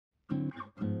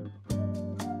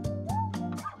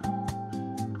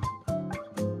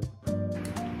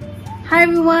Hi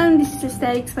everyone, this is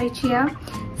Aesthetics by Chiya.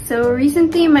 So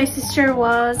recently my sister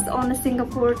was on a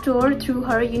Singapore tour through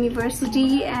her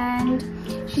university and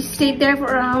she stayed there for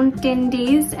around 10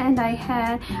 days, and I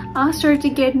had asked her to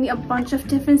get me a bunch of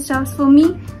different stuffs for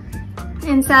me,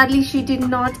 and sadly she did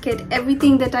not get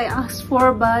everything that I asked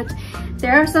for, but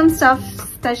there are some stuff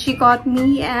that she got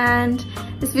me, and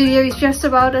this video is just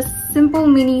about a simple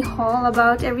mini haul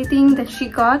about everything that she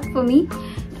got for me,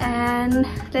 and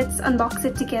let's unbox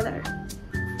it together.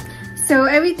 So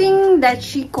everything that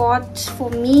she got for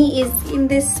me is in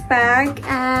this bag,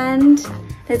 and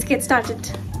let's get started.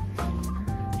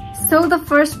 So the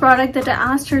first product that I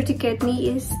asked her to get me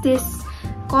is this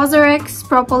Cosrx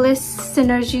Propolis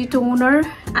Synergy Toner.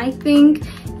 I think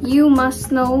you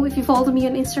must know, if you follow me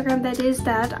on Instagram, that is,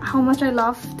 that how much I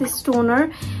love this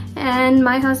toner, and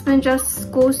my husband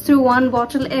just goes through one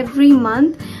bottle every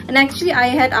month. And actually I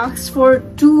had asked for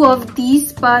 2 of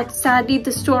these, but sadly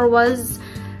the store was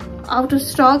out of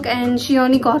stock and she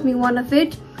only got me 1 of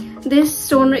it. This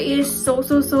toner is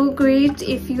so great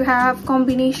if you have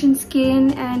combination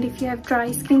skin and if you have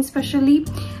dry skin especially,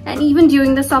 and even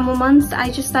during the summer months. I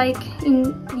just like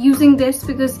using this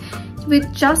because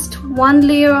with just 1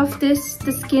 layer of this,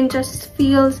 the skin just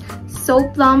feels so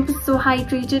plump, so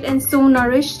hydrated and so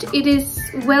nourished. It is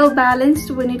well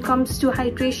balanced when it comes to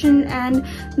hydration and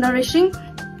nourishing,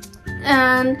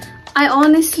 and I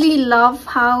honestly love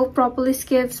how Propolis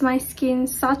gives my skin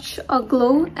such a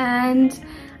glow, and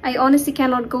I honestly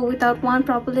cannot go without one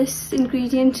Propolis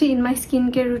ingredient in my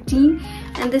skincare routine,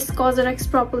 and this Cosrx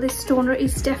Propolis toner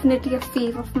is definitely a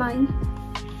fave of mine.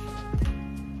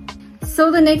 So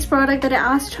the next product that I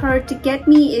asked her to get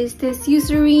me is this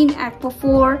Eucerin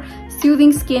Aquaphor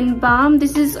Soothing Skin Balm.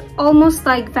 This is almost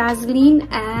like Vaseline,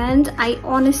 and I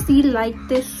honestly like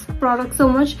this product so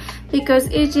much because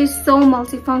it is so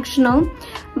multifunctional.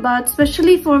 But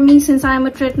especially for me, since I'm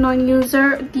a tretinoin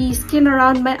user, the skin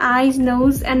around my eyes,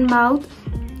 nose and mouth,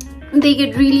 they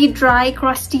get really dry,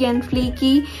 crusty and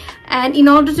flaky, and in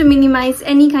order to minimize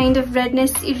any kind of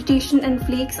redness, irritation and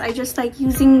flakes, I just like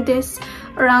using this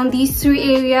around these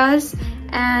 3 areas,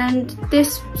 and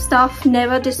this stuff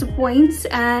never disappoints.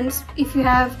 And if you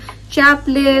have chapped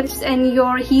lips and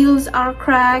your heels are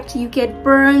cracked, you get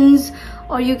burns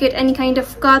or you get any kind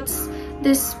of cuts,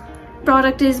 this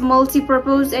product is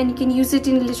multi-purpose and you can use it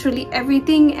in literally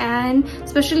everything. And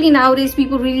especially nowadays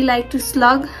people really like to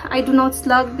slug. I do not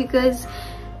slug because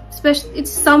it's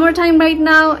summertime right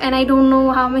now and I don't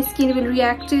know how my skin will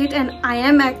react to it, and I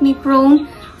am acne prone.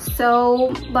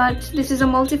 So but this is a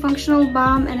multifunctional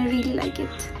balm and I really like it.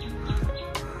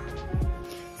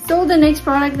 So the next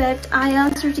product that I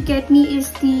asked her to get me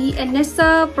is the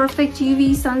Anessa Perfect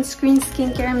UV Sunscreen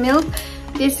Skincare Milk.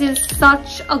 This is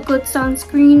such a good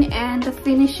sunscreen and the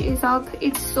finish is up.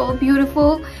 It's so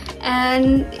beautiful,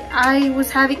 and I was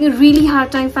having a really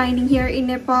hard time finding here in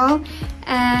Nepal,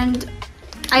 and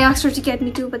I asked her to get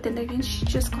me 2, but then again she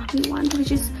just got me 1,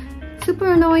 which is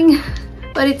super annoying.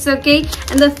 But it's okay,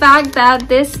 and the fact that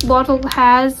this bottle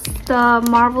has the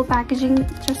marble packaging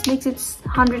just makes it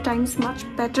 100 times much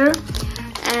better.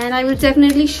 And I will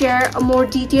definitely share a more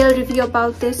detailed review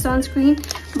about this sunscreen,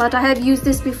 but I have used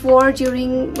this before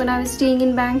when I was staying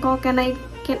in Bangkok, and I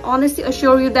can honestly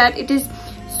assure you that it is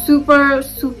super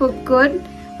good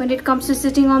when it comes to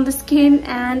sitting on the skin,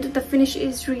 and the finish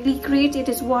is really great. It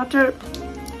is water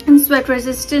and sweat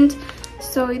resistant,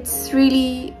 so it's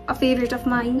really a favorite of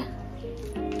mine.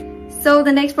 So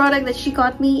the next product that she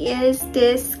got me is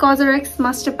this Cosrx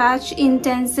Master Patch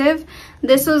Intensive.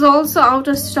 This was also out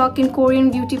of stock in Korean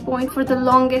Beauty Point for the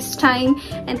longest time,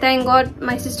 and thank God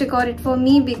my sister got it for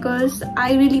me because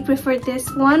I really prefer this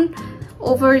one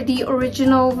over the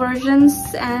original versions,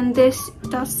 and this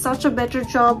does such a better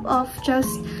job of just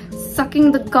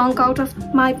sucking the gunk out of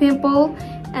my pimple,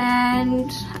 and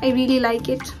I really like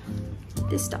it,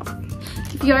 this stuff.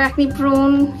 If you're acne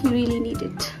prone, you really need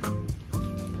it.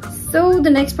 So the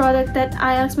next product that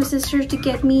I asked my sister to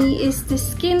get me is the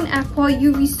Skin Aqua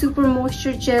UV Super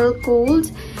Moisture Gel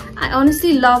Gold. I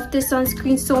honestly love this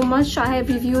sunscreen so much. I have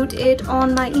reviewed it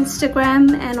on my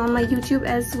Instagram and on my YouTube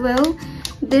as well.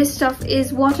 This stuff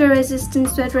is water resistant,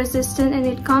 sweat resistant, and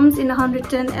it comes in a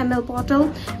 110 ml bottle,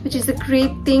 which is a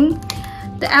great thing.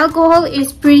 The alcohol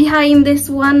is pretty high in this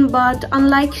one, but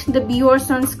unlike the Biore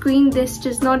sunscreen, this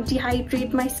does not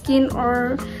dehydrate my skin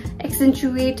or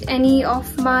accentuate any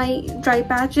of my dry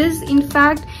patches. In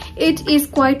fact, it is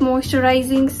quite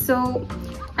moisturizing, so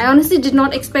I honestly did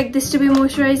not expect this to be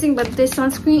moisturizing, but this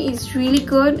sunscreen is really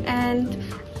good and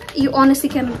you honestly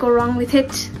cannot go wrong with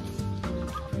it.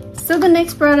 So the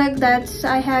next product that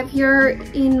I have here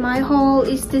in my haul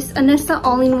is this Anessa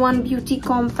All-in-One Beauty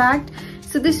Compact.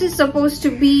 So this is supposed to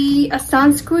be a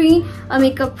sunscreen, a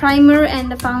makeup primer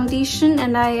and a foundation,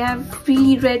 and I have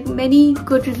really read many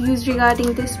good reviews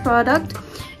regarding this product.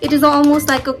 It is almost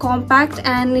like a compact,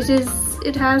 and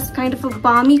it has kind of a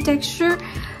balmy texture,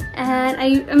 and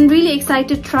I am really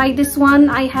excited to try this one.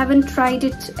 I haven't tried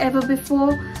it ever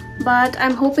before, but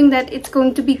I'm hoping that it's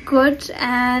going to be good,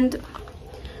 and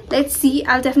let's see.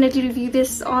 I'll definitely review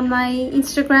this on my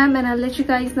Instagram and I'll let you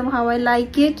guys know how I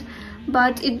like it.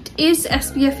 But it is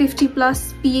SPF 50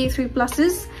 plus PA3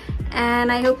 pluses,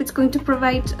 and I hope it's going to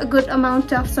provide a good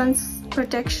amount of sun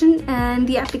protection, and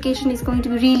the application is going to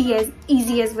be really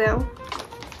easy as well.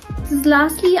 So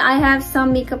lastly, I have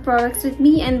some makeup products with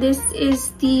me, and this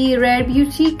is the Rare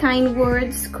Beauty Kind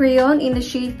Words crayon in the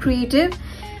shade Creative.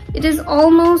 It is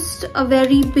almost a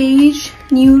very beige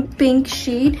nude pink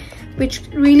shade, which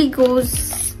really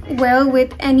goes well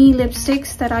with any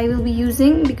lipsticks that I will be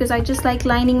using, because I just like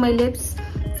lining my lips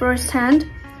firsthand,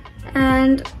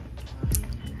 and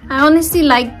I honestly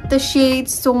like the shade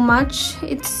so much.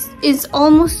 It's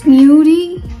almost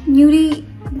nudie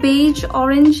beige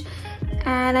orange,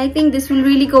 and I think this will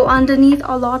really go underneath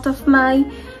a lot of my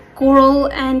coral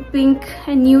and pink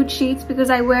and nude shades, because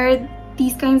I wear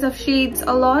these kinds of shades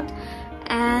a lot.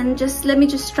 And let me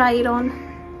try it on.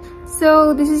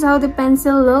 So this is how the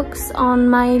pencil looks on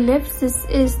my lips. This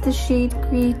is the shade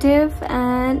Creative,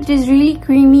 and it is really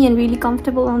creamy and really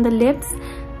comfortable on the lips.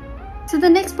 So the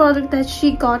next product that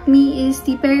she got me is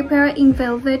the Peripera Ink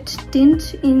Velvet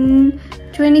Tint in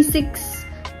 26,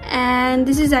 and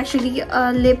this is actually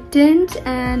a lip tint,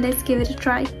 and let's give it a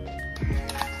try.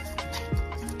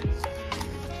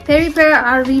 Peripera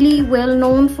are really well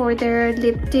known for their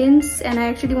lip tints, and I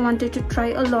actually wanted to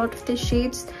try a lot of the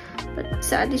shades, but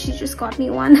sadly she just got me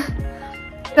one.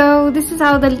 So this is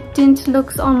how the tint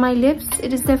looks on my lips.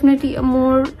 It is definitely a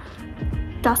more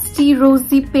dusty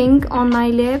rosy pink on my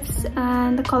lips,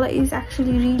 and the color is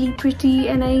actually really pretty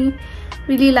and I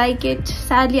really like it.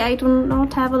 Sadly, I do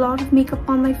not have a lot of makeup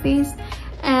on my face,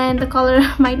 and the color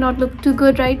might not look too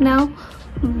good right now,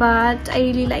 but I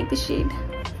really like the shade.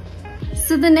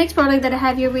 So the next product that I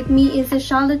have here with me is the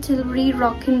Charlotte Tilbury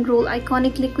Rock and Roll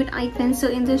Iconic Liquid Eye Pencil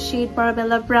in the shade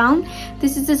Barbella Brown.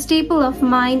 This is a staple of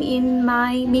mine in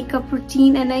my makeup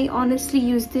routine, and I honestly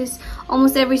use this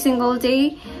almost every single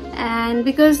day. And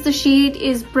because the shade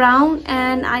is brown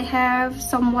and I have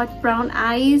somewhat brown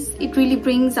eyes, it really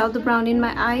brings out the brown in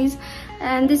my eyes.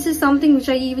 And this is something which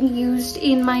I even used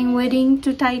in my wedding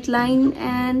to tight line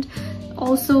and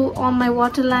also on my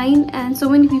waterline, and so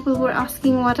many people were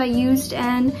asking what I used,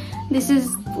 and this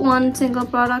is one single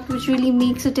product which really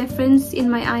makes a difference in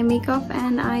my eye makeup,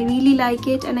 and I really like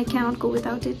it and I cannot go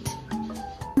without it.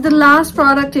 The last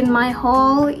product in my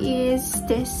haul is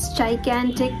this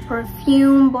gigantic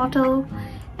perfume bottle,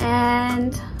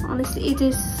 and honestly it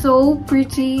is so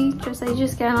pretty. I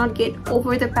just cannot get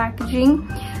over the packaging.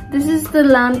 This is the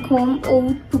Lancome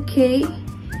Oud Bouquet,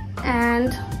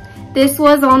 and this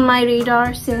was on my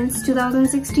radar since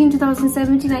 2016,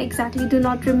 2017, I exactly do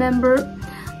not remember.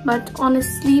 But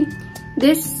honestly,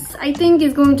 this I think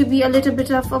is going to be a little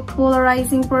bit of a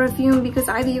polarizing perfume, because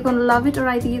either you're gonna love it or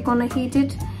either you're gonna hate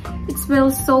it. It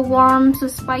smells so warm, so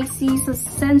spicy, so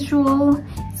sensual,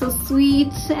 so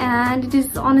sweet, and it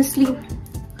is honestly,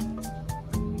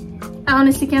 I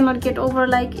honestly cannot get over,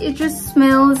 like, it just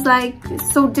smells like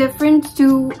so different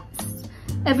to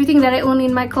everything that I own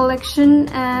in my collection,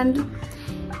 and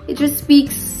it just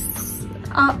speaks.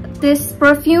 This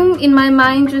perfume in my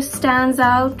mind just stands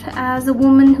out as a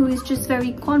woman who is just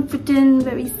very confident,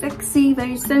 very sexy,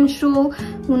 very sensual,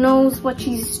 who knows what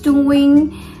she's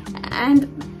doing, and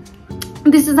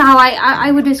this is how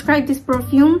I would describe this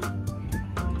perfume.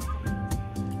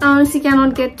 I honestly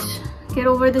cannot get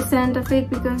over the scent of it,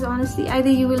 because honestly either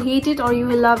you will hate it or you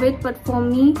will love it, but for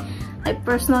me, I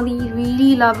personally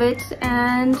really love it,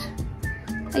 and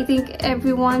I think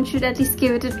everyone should at least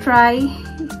give it a try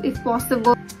if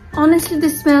possible. Honestly,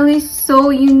 the smell is so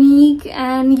unique,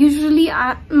 and usually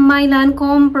my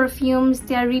Lancome perfumes,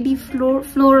 they are really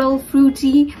floral,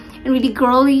 fruity and really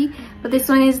girly, but this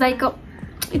one is like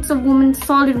it's a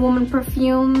solid woman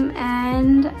perfume,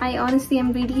 and I honestly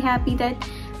am really happy that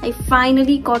I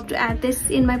finally got to add this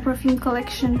in my perfume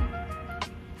collection.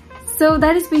 So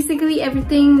that is basically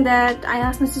everything that I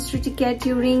asked my sister to get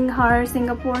during her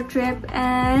Singapore trip,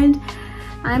 and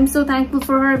I'm so thankful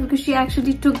for her, because she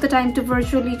actually took the time to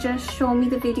virtually just show me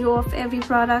the video of every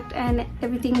product and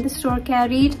everything the store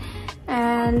carried,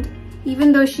 and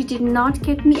Even though she did not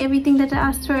get me everything that I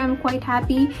asked her, I'm quite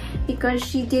happy because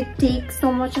she did take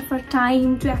so much of her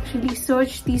time to actually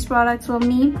search these products for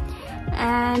me.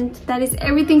 And that is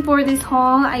everything for this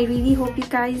haul. I really hope you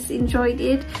guys enjoyed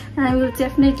it, and I will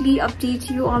definitely update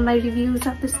you on my reviews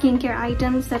of the skincare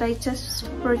items that I just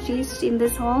purchased in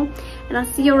this haul. And I'll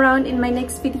see you around in my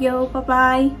next video. Bye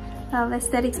bye. Love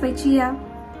Aesthetics by Chiya.